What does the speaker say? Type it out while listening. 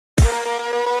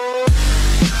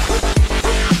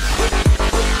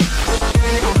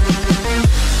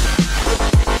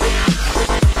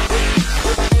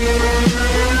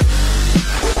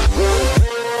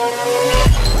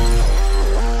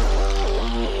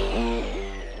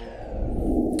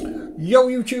Yo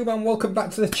YouTube, and welcome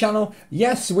back to the channel.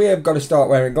 Yes, we have got to start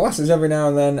wearing glasses every now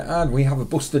and then, and we have a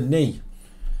busted knee.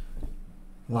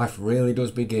 Life really does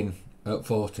begin at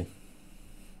 40.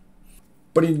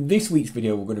 But in this week's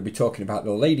video we're going to be talking about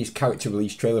the latest character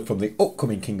release trailer from the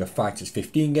upcoming King of Fighters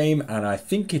 15 game, and I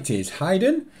think it is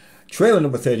HEIDERN. Trailer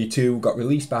number 32 got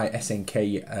released by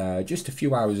SNK just a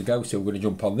few hours ago, so we're going to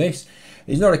jump on this.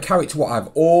 He's not a character what I've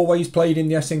always played in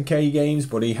the SNK games,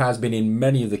 but he has been in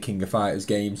many of the King of Fighters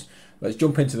games. Let's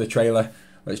jump into the trailer.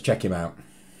 Let's check him out.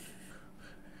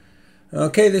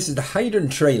 Okay, this is the HEIDERN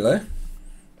trailer.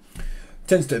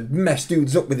 Tends to mess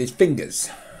dudes up with his fingers.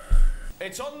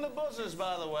 It's on the buzzers,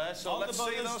 by the way, so let's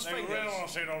see those fingers. I really want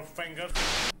to see those fingers.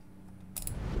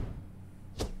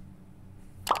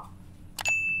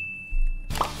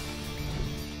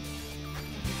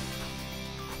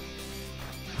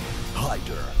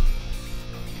 HEIDERN.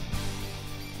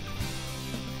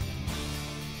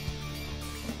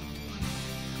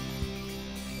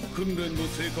 訓練の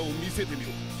成果を見せてみろ。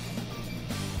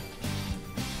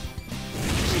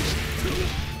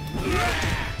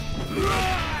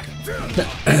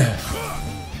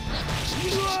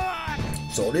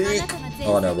Sorry.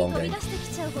 Oh no, wrong game.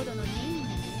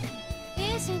 エ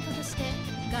ージェントとして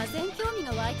がぜん興味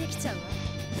が湧いてきちゃうわ。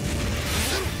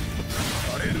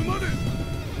荒れるまで。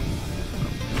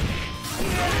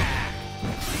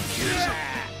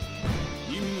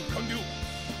任務完了。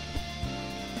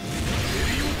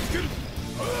襟をつける。こ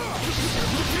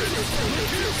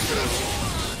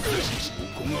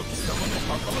こが貴様の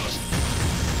墓場だ。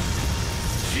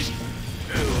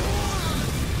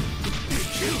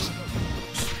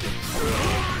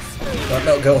That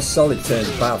little girl solid turns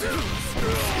bad.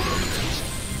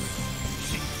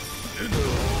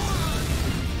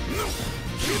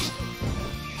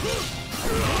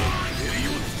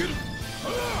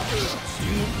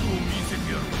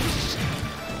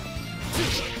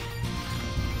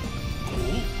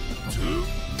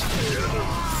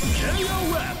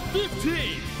 KOFXV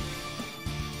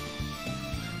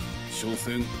所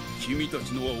詮君た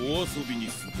ちのはお遊びに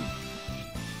する。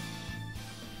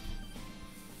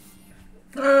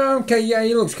Okay, yeah,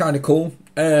 he looks kind of cool.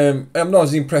 I'm not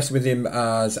as impressed with him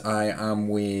as I am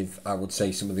with, I would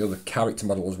say, some of the other character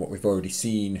models, what we've already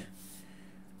seen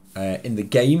in the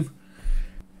game.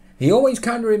 He always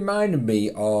kind of reminded me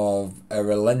of a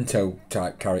Relento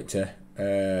type character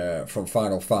from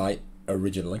Final Fight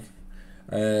originally.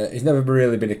 He's never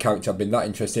really been a character I've been that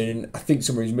interested in. I think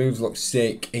some of his moves look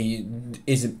sick. He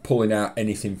isn't pulling out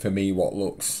anything for me what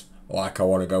looks like I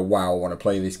want to go, wow, I want to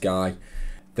play this guy.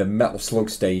 The Metal Slug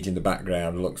stage in the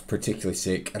background looks particularly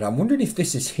sick, and I'm wondering if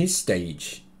this is his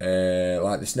stage,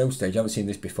 like the snow stage. I haven't seen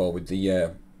this before with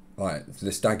the like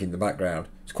the stag in the background.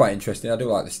 It's quite interesting. I do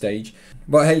like the stage.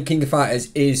 But hey, King of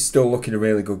Fighters is still looking a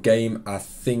really good game. I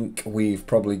think we've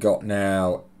probably got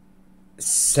now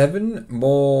 7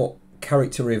 more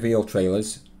character reveal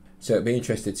trailers, so it'll be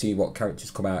interesting to see what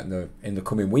characters come out in the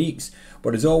coming weeks.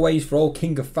 But as always, for all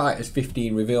King of Fighters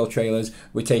 15 reveal trailers,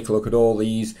 we take a look at all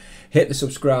these. Hit the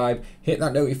subscribe, hit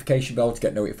that notification bell to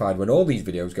get notified when all these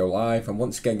videos go live. And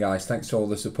once again guys, thanks for all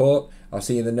the support. I'll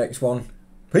see you in the next one.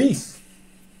 Peace!